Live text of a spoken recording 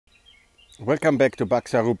Welcome back to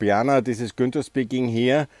Pax Europiana. This is Günther speaking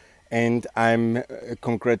here, and I'm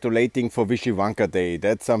congratulating for Vyshyvanka Day.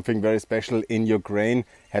 That's something very special in Ukraine.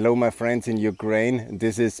 Hello, my friends in Ukraine.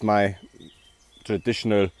 This is my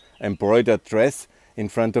traditional embroidered dress in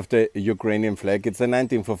front of the Ukrainian flag. It's the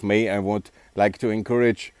 19th of May. I would like to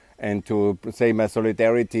encourage and to say my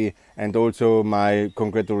solidarity and also my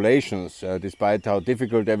congratulations. Despite how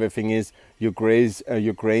difficult everything is,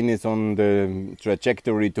 Ukraine is on the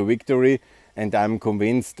trajectory to victory, and I'm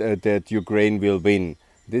convinced that Ukraine will win.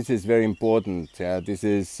 This is very important. This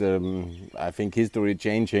is, I think,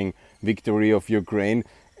 history-changing victory of Ukraine,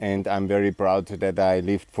 and I'm very proud that I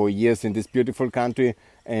lived 4 years in this beautiful country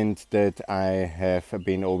and that I have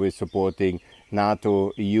been always supporting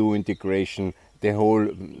NATO, EU integration, the whole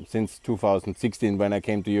since 2016 when I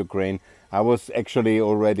came to Ukraine. I was actually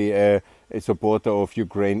already a supporter of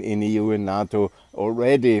Ukraine in EU and NATO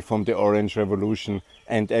already from the Orange Revolution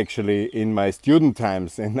and actually in my student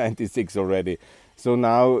times in '96 already. So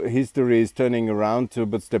now history is turning around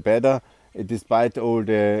towards the better, despite all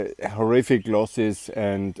the horrific losses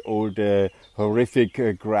and all the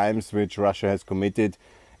horrific crimes which Russia has committed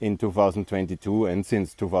in 2022 and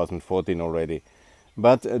since 2014 already.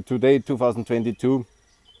 But today, 2022,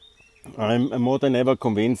 I'm more than ever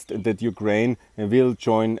convinced that Ukraine will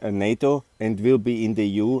join NATO and will be in the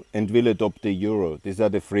EU and will adopt the euro. These are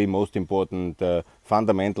the three most important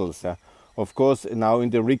fundamentals. Of course, now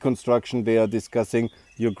in the reconstruction, they are discussing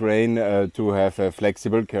Ukraine to have a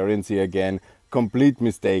flexible currency again. Complete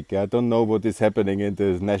mistake. I don't know what is happening in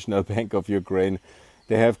the National Bank of Ukraine.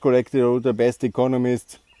 They have collected all the best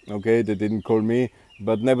economists. Okay, they didn't call me,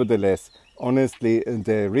 but nevertheless, honestly,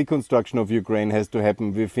 the reconstruction of Ukraine has to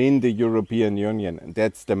happen within the European Union.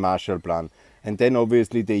 That's the Marshall Plan. And then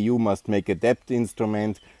obviously the EU must make a debt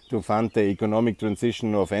instrument to fund the economic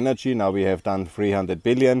transition of energy. Now we have done 300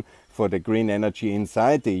 billion for the green energy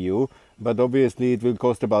inside the EU, but obviously it will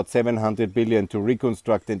cost about 700 billion to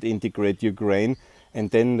reconstruct and integrate Ukraine, and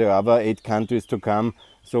then the other 8 countries to come.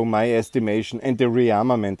 So my estimation, and the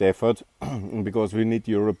rearmament effort, because we need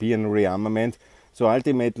European rearmament. So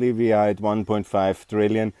ultimately we are at 1.5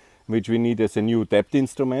 trillion, which we need as a new debt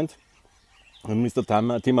instrument. And Mr.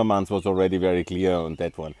 Timmermans was already very clear on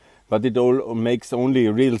that one. But it all makes only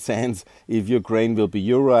real sense if Ukraine will be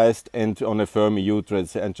Euroized and on a firm EU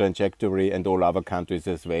trajectory, and all other countries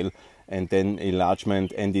as well. And then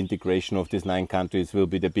enlargement and integration of these 9 countries will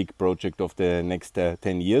be the big project of the next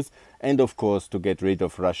 10 years. And of course to get rid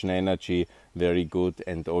of Russian energy, very good,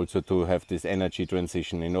 and also to have this energy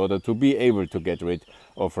transition in order to be able to get rid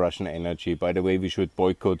of Russian energy. By the way, we should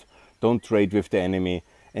boycott, don't trade with the enemy.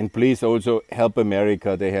 And please also help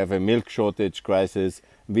America. They have a milk shortage crisis.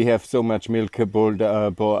 We have so much milk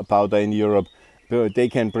powder in Europe. They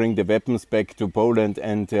can bring the weapons back to Poland,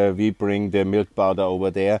 and we bring the milk powder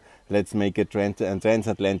over there. Let's make a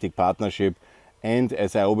transatlantic partnership. And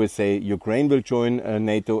as I always say, Ukraine will join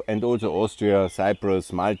NATO, and also Austria,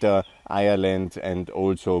 Cyprus, Malta, Ireland, and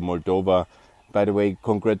also Moldova. By the way,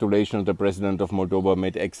 congratulations, the president of Moldova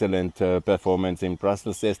made excellent performance in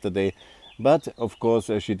Brussels yesterday. But of course,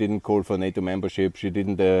 she didn't call for NATO membership. She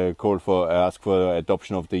didn't ask for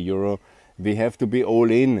adoption of the euro. We have to be all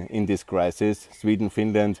in this crisis. Sweden,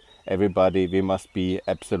 Finland, everybody, we must be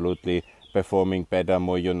absolutely performing better,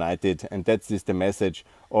 more united. And that is the message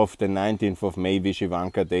of the 19th of May,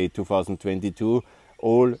 Vyshyvanka Day 2022.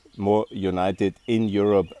 All more united in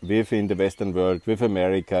Europe, within the Western world, with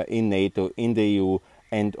America, in NATO, in the EU,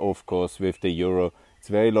 and of course with the euro. It's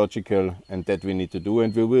very logical, and that we need to do.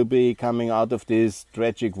 And we will be coming out of this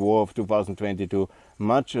tragic war of 2022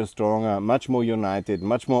 much stronger, much more united,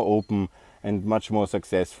 much more open, and much more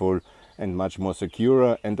successful, and much more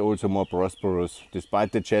secure, and also more prosperous.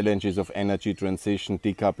 Despite the challenges of energy transition,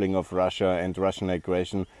 decoupling of Russia and Russian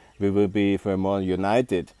aggression, we will be more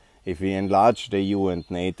united. If we enlarge the EU and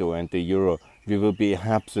NATO and the euro, we will be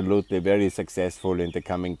absolutely very successful in the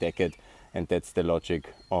coming decade. And that's the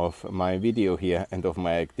logic of my video here and of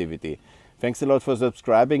my activity. Thanks a lot for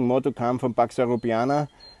subscribing. More to come from Pax Europiana,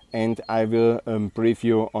 and I will brief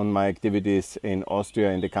you on my activities in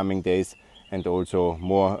Austria in the coming days, and also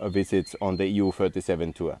more visits on the EU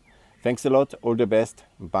 37 tour. Thanks a lot. All the best.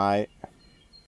 Bye.